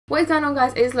What is going on,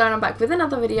 guys? It's Lauren. I'm back with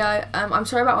another video. I'm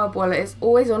sorry about my boiler. It's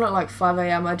always on at like 5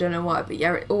 AM. I don't know why, but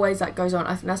yeah, it always like goes on.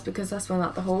 I think that's because that's when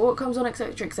like the whole work comes on,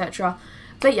 etc, etc.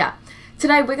 But yeah,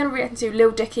 today we're going to react to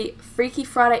Lil Dicky, Freaky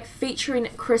Friday, featuring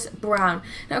Chris Brown.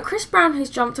 Now, Chris Brown has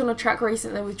jumped on a track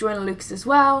recently with Joyner Lucas as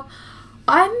well.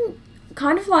 I'm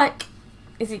kind of like,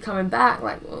 is he coming back?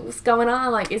 Like, what's going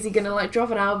on? Like, is he going to like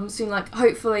drop an album soon? Like,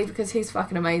 hopefully, because he's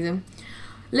fucking amazing.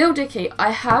 Lil Dicky, I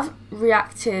have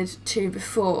reacted to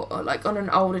before, like on an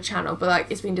older channel, but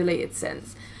like it's been deleted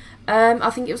since. I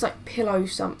think it was like Pillow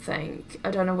something.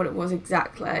 I don't know what it was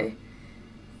exactly.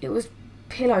 It was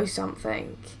Pillow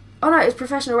something. Oh no, it was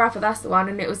Professional Rapper, that's the one,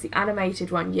 and it was the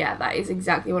animated one. Yeah, that is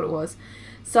exactly what it was.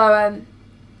 So,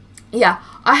 yeah,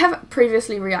 I have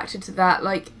previously reacted to that.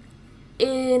 Like,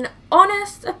 in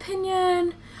honest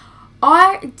opinion,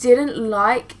 I didn't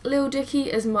like Lil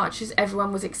Dicky as much as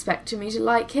everyone was expecting me to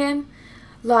like him.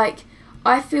 Like,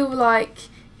 I feel like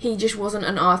he just wasn't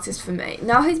an artist for me.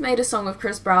 Now he's made a song with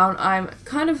Chris Brown, I'm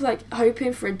kind of like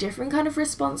hoping for a different kind of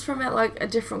response from it, like a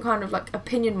different kind of like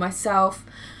opinion myself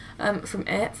from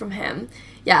him.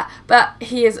 Yeah, but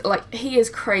he is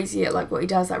crazy at like what he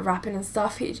does, like rapping and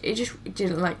stuff. It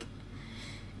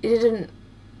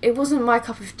wasn't my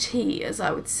cup of tea, as I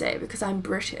would say, because I'm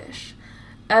British.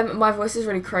 My voice is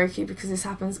really croaky because this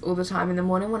happens all the time in the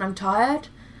morning when I'm tired.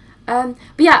 But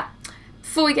yeah,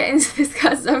 before we get into this,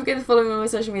 guys, don't forget to follow me on my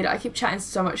social media. I keep chatting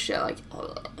so much shit, like,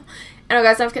 anyway,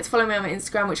 guys, don't forget to follow me on my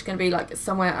Instagram, which is going to be like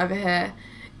somewhere over here,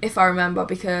 if I remember,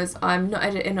 because I'm not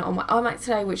editing it on my iMac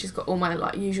today, which has got all my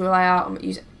like usual layout. I'm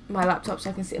using my laptop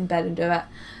so I can sit in bed and do it.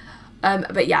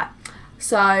 But yeah,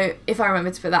 so if I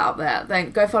remember to put that up there,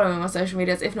 then go follow me on my social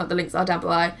medias. If not, the links are down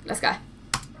below. Let's go.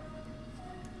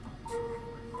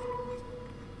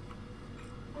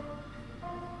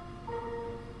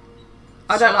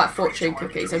 I don't like fortune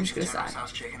cookies, I'm just going to say.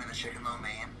 Chicken and the chicken lo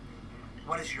mein.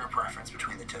 What is your preference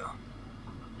between the two?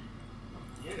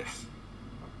 Yes.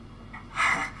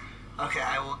 Okay,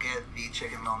 I will get the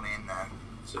chicken lo mein then.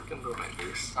 Chicken lo mein,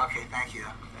 please. Okay, thank you.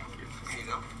 Thank you. Here you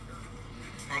go.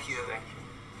 Thank you. Thank you.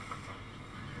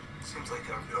 Seems like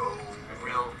a No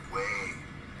real way.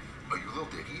 Are you Lil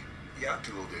Dicky? Yeah.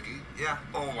 To Lil Dicky? Yeah.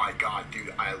 Oh my god,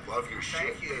 dude, I love your shit.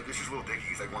 Thank you. Hey, this is Lil Dicky.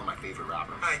 He's like one of my favorite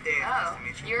rappers. Hi, Dave. Nice to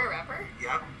meet you. You're a rapper?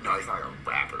 Yep. No, he's not like a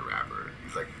rapper.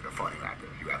 He's like a funny rapper.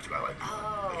 He raps about like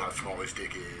how small his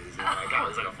dick is, and like how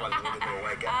he's like a funny little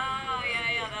white guy. Oh,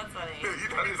 yeah, that's funny. You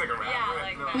thought he was like a rapper? Yeah,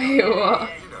 like, no. Wait, what?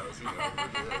 He knows.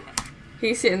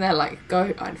 He's sitting there like,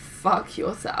 go and fuck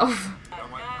yourself.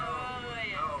 I'm like,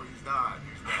 yeah. no, he's not.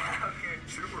 He's not. Okay.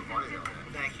 Super funny though, man.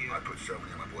 Thank you. I put so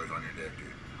many of my boys on your dick, dude.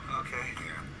 Okay.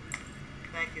 Yeah.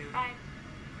 Thank you. Bye.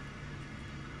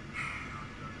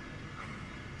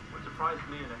 What surprised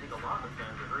me, and I think a lot of the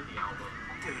fans that heard the album,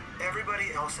 Dude,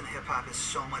 everybody else in hip-hop is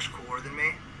so much cooler than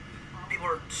me. People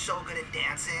are so good at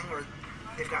dancing, or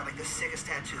they've got like the sickest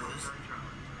tattoos.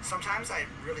 Sometimes I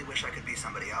really wish I could be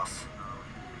somebody else.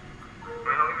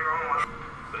 don't get me wrong,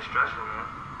 but it's stressful, man.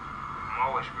 I'm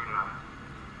always scrutinized.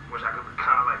 Wish I could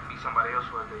kind of like be somebody else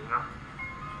for a day, you know?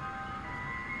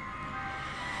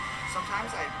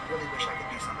 Sometimes I really wish I could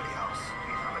be somebody else.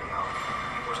 Be somebody else.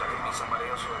 Wish I could be somebody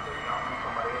else for a day, you know?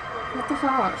 Somebody else for a day. What the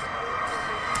fuck?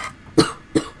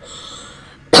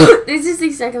 This is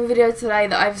the second video today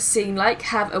that I've seen like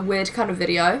have a weird kind of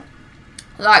video.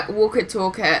 Like Walk It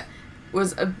Talk It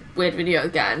was a weird video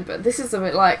again, but this is a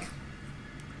bit like,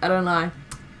 I don't know.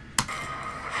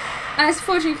 And it's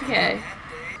fortune cookie.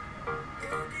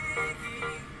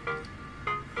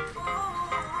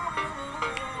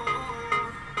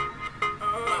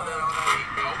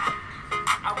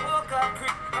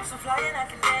 Flying, I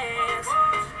can dance.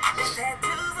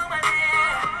 Tattoos on my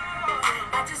neck.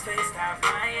 I just FaceTime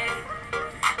crying.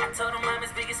 I told him I'm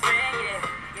his biggest fan, yeah.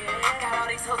 Got all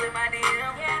these hoes in my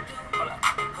DM. Hold up.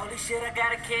 Holy shit, I got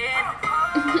a kid.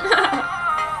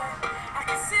 I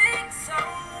can sing so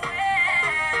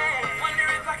well. Wonder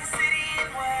if I can sit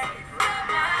in work.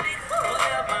 My nigga, hold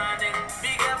up, my nigga.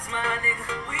 Big ups, my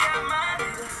nigga. We are my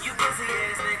nigga. You pussy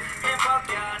ass nigga. Man, fuck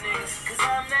y'all niggas. Cause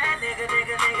I'm that nigga.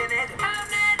 I'm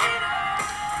that nigga.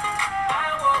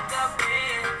 I woke up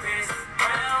in Chris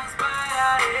Brown's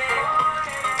body.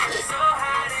 So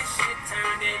how this shit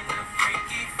turned into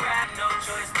Freaky Friday. No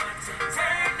choice but to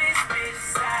turn this bitch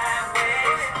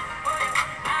sideways.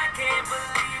 I can't believe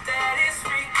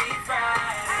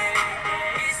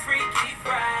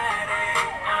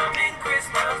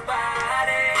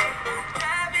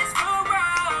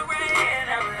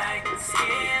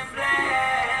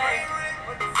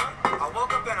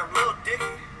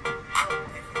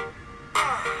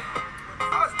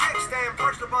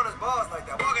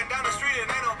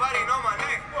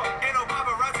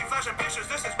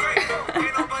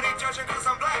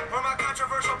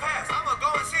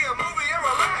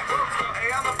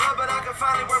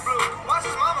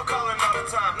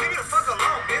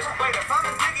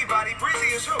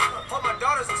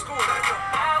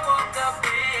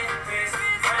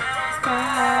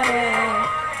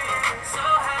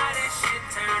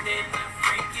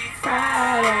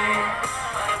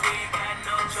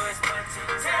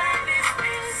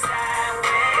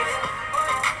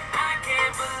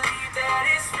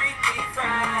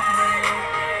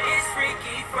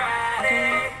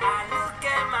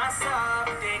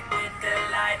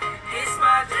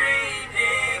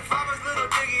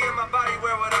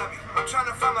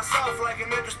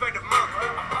introspective monk.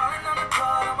 I'm falling on the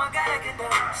court, oh my God, I can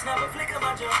dance. Snap a flick of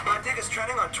my jaw. My dick is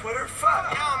trending on Twitter.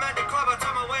 Fuck. Now I'm at the club, I took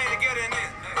my way to get in.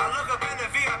 I look up in the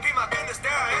VIP, my goodness,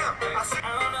 there I am. I said,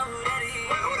 I don't know who that is.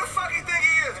 wait, who the fuck you think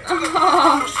he is? Took a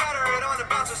photo, shatter it on the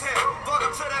bouncer's head.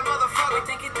 Welcome to that motherfucker. Wait,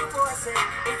 think it through for a sec.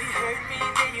 If you hurt me,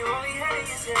 then you only hurt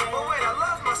yourself. But wait, I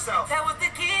love myself. That was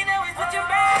the key, now we put your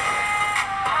back.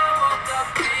 I woke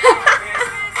up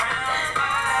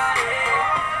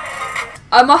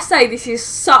I must say, this is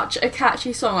such a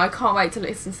catchy song. I can't wait to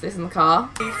listen to this in the car.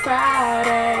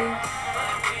 Friday.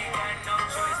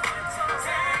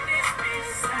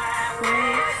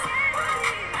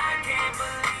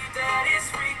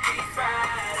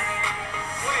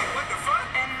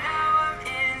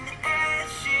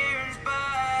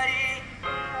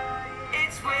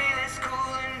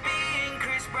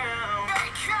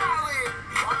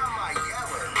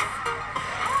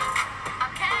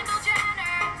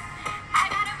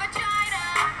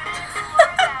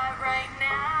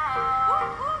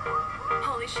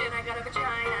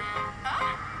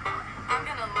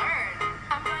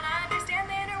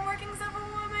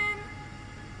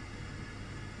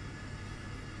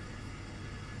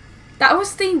 That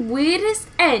was the weirdest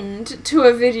end to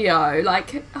a video.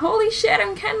 Like, holy shit,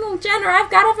 I'm Kendall Jenner, I've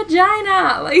got a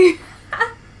vagina. Like,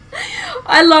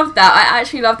 I love that. I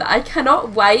actually love that. I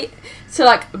cannot wait to,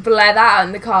 like, blare that out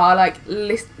in the car. Like,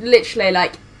 literally,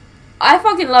 like, I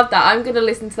fucking love that. I'm gonna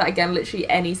listen to that again literally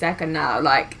any second now.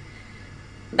 Like,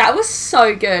 that was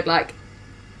so good. Like,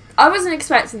 I wasn't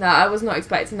expecting that. I was not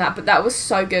expecting that. But that was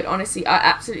so good. Honestly, I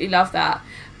absolutely love that.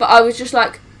 But I was just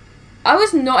like, I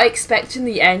was not expecting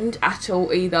the end at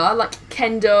all either. Like,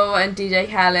 Kendall and DJ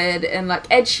Khaled and, like,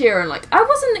 Ed Sheeran. Like, I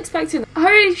wasn't expecting that.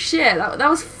 Holy shit, that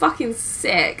was fucking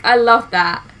sick. I love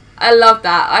that. I love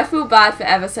that. I feel bad for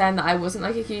ever saying that I wasn't,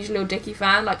 like, a huge Lil Dicky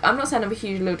fan. Like, I'm not saying I'm a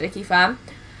huge Lil Dicky fan.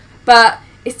 But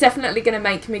it's definitely going to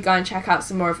make me go and check out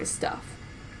some more of his stuff.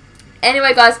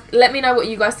 Anyway, guys, let me know what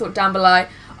you guys thought down below.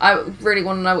 I really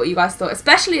want to know what you guys thought.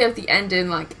 Especially of the ending,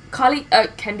 like,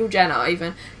 Kendall Jenner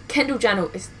even. Kendall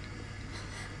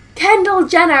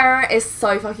Jenner is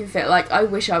so fucking fit. Like, I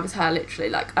wish I was her,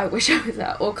 literally. Like, I wish I was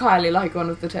her. Or Kylie, like, one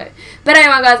of the two. But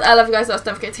anyway, guys, I love you guys.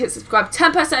 Don't forget to hit subscribe.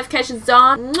 Turn post notifications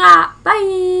on. Mwah!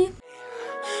 Bye!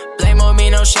 Blame on me,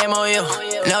 no shame on you.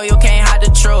 No, you can't hide the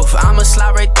truth. I'ma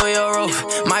slide right through your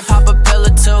roof. Might pop a pill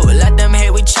or two. Let them hate,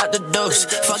 we chop the deuce.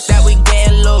 Fuck that, we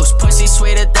getting loose. Pussy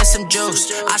sweeter than some juice.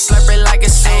 I slurp it like a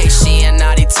soup. She a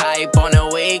naughty type on the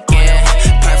weekend.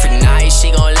 Perfect night,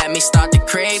 she gon' let me start the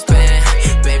creep.